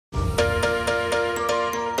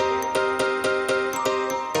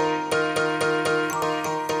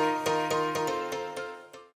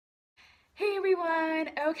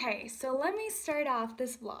So let me start off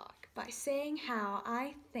this vlog by saying how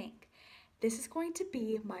I think this is going to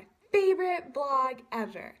be my favorite vlog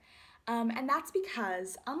ever. And that's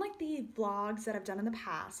because, unlike the vlogs that I've done in the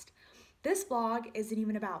past, this vlog isn't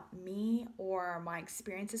even about me or my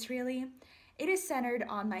experiences really. It is centered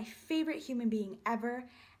on my favorite human being ever,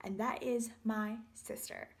 and that is my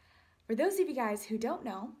sister. For those of you guys who don't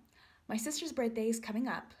know, my sister's birthday is coming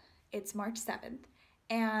up. It's March 7th,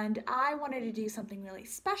 and I wanted to do something really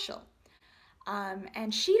special.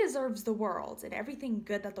 And she deserves the world and everything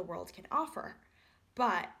good that the world can offer.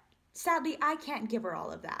 But sadly, I can't give her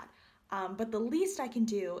all of that. But the least I can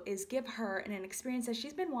do is give her an experience that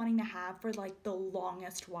she's been wanting to have for like the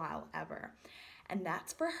longest while ever. And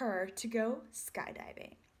that's for her to go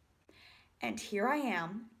skydiving. And here I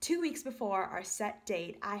am, 2 weeks before our set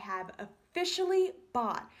date. I have officially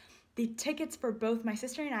bought the tickets for both my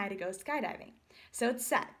sister and I to go skydiving. So it's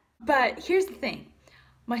set. But here's the thing.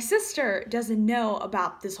 My sister doesn't know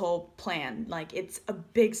about this whole plan. Like, it's a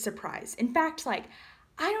big surprise. In fact, like,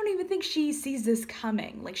 I don't even think she sees this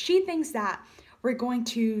coming. Like, she thinks that we're going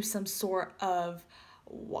to some sort of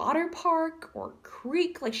water park or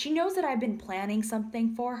creek. Like, she knows that I've been planning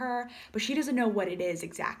something for her, but she doesn't know what it is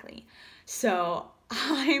exactly. So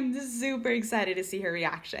I'm super excited to see her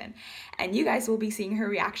reaction. And you guys will be seeing her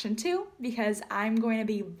reaction too, because I'm going to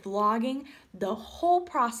be vlogging the whole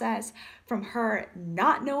process from her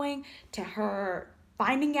not knowing to her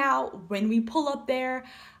finding out when we pull up there,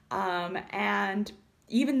 and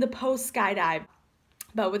even the post skydive.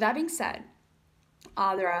 But with that being said,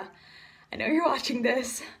 Adra, I know you're watching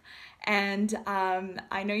this, and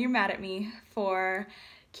I know you're mad at me for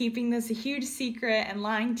keeping this a huge secret and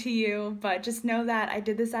lying to you, but just know that I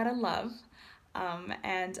did this out of love,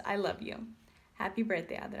 and I love you. Happy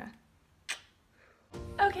birthday, Adra.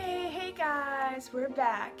 Okay, hey guys, we're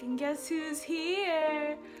back, and guess who's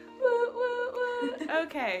here? Woo, woo, woo.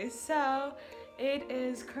 Okay, so it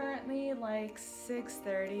is currently like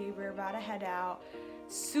 6:30. We're about to head out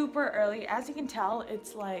super early. As you can tell,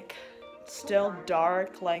 it's like still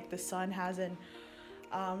dark, like the sun hasn't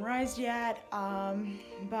rise yet,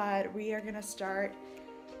 but we are gonna start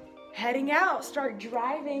heading out, start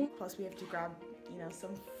driving. Plus we have to grab, you know,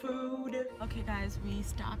 some food. Okay guys, we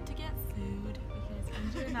stopped to get food because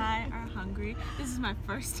Andrew and I are hungry. This is my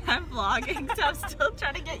first time vlogging, so I'm still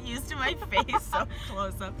trying to get used to my face so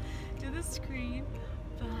close up to the screen,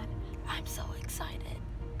 but I'm so excited.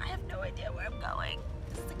 I have no idea where I'm going.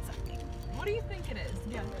 This is exciting. What do you think it is?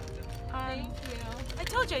 Yeah. Thank you. I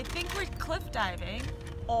told you, I think we're cliff diving,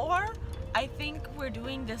 or I think we're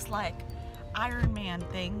doing this like Iron Man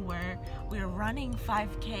thing where we're running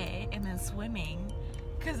 5K and then swimming.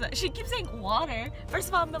 Cause she keeps saying water. First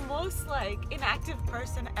of all, I'm the most like inactive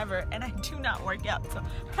person ever, and I do not work out, so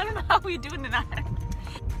I don't know how we do it in Iron.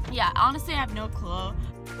 Yeah, honestly, I have no clue.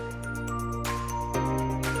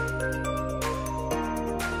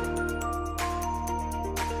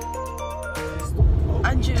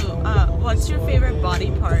 Anju, what's your favorite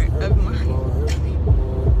body part of mine? Your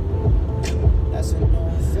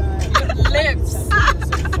lips.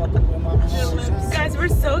 Your lips. Guys, we're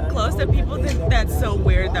so close that people think that's so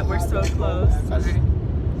weird that we're so close. Sorry.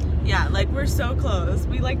 Yeah, like we're so close.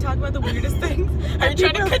 We like talk about the weirdest things. Are you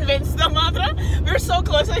trying to convince them, Adra? We're so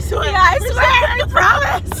close, I swear. Yeah, I swear, I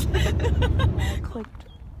promise. Clicked.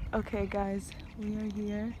 Okay, guys, we are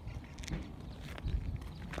here.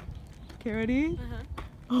 Okay, ready?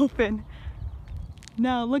 Open.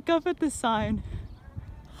 Now look up at the sign.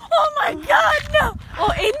 Oh my god, no!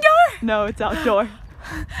 Oh, indoor? No, it's outdoor.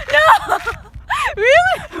 No!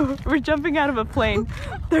 Really? We're jumping out of a plane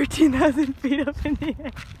 13,000 feet up in the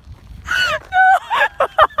air. No!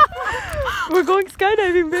 We're going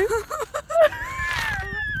skydiving, babe.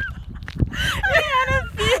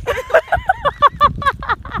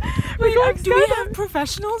 Do we have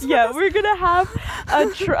professionals? Yeah, we're gonna have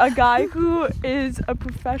a guy who is a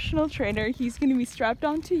professional trainer. He's gonna be strapped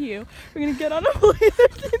onto you. We're gonna get on a plane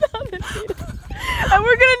 13,000 feet, and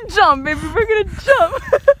we're gonna jump, baby. We're gonna jump.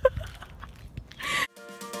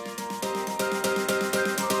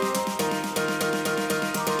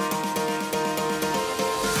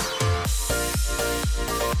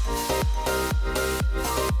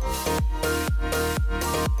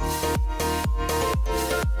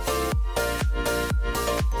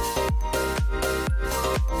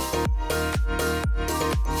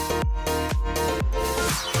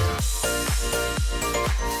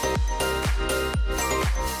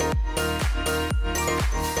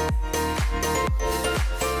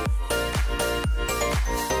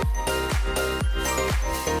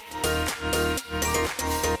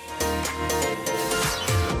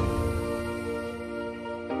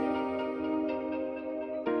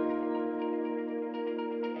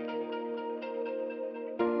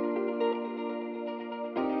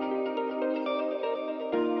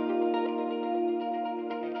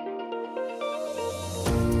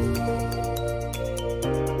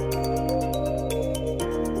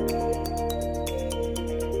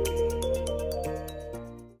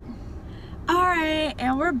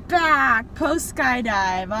 we're back post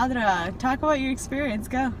skydive. Audra, talk about your experience.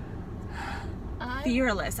 Go.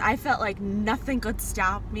 Fearless. I felt like nothing could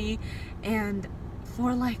stop me, and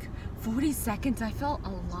for like 40 seconds I felt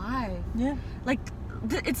alive. Yeah. Like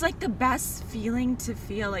it's like the best feeling to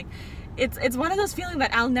feel. Like it's one of those feelings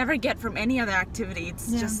that I'll never get from any other activity.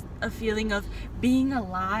 It's just a feeling of being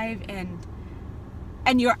alive,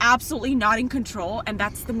 and you're absolutely not in control, and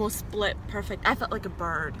that's the most split perfect. I felt like a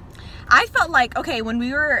bird. I felt like, okay, when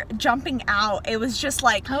we were jumping out, it was just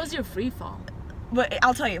like... How was your free fall? But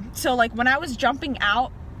I'll tell you. So like when I was jumping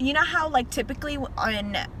out, you know how like typically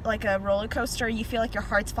on like a roller coaster you feel like your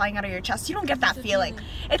heart's flying out of your chest? You don't get that feeling.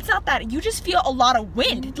 It's not that. You just feel a lot of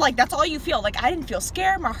wind. Like that's all you feel. Like I didn't feel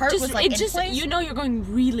scared. My heart was like in place. You know you're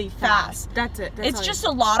going really fast. That's it. It's just a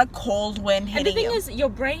lot of cold wind hitting you. And the thing is, your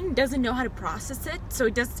brain doesn't know how to process it, so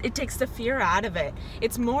it takes the fear out of it.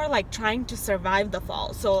 It's more like trying to survive the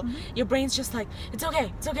fall. So your brain's just like, it's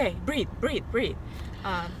okay, breathe.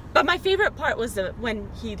 But my favorite part was when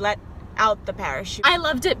he let out the parachute. I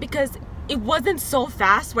loved it because it wasn't so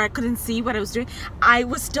fast where I couldn't see what I was doing. I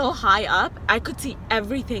was still high up. I could see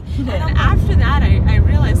everything. And after that, I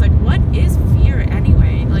realized, like, what is fear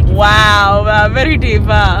anyway? Like, wow, very deep.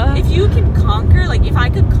 If you can conquer, like, if I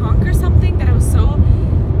could conquer something that I was so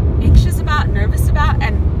anxious about, nervous about,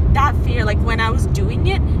 and that fear, like, when I was doing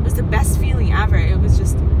it, it was the best feeling ever. It was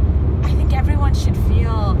just, I think everyone should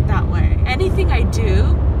feel that way. Anything I do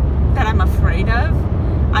that I'm afraid of,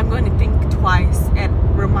 I'm going to think twice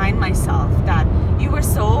and remind myself that you were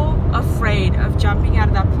so afraid of jumping out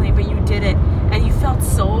of that plane, but you did it, and you felt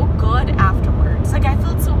so good afterwards. Like I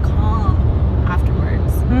felt so calm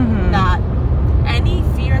afterwards. That any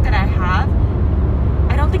fear that I have,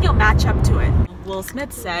 I don't think it'll match up to it. Will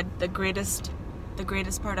Smith said the greatest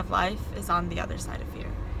part of life is on the other side of fear.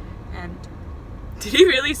 And did he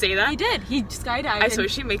really say that? he did. He skydived. I swear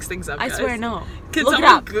she makes things up, guys. I swear no. Can Look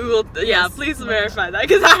someone it up. Google? Yeah, please verify that,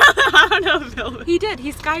 because I don't know if he'll... He did.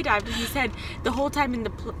 He skydived, and he said the whole time in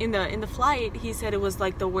the flight, he said it was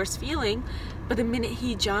like the worst feeling. But the minute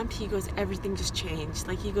he jumped, he goes, everything just changed.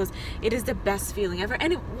 Like he goes, it is the best feeling ever,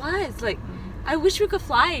 and it was. Like, I wish we could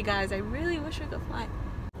fly, guys. I really wish we could fly.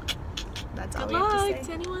 That's all Good we have to luck say.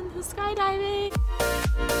 to anyone who's skydiving.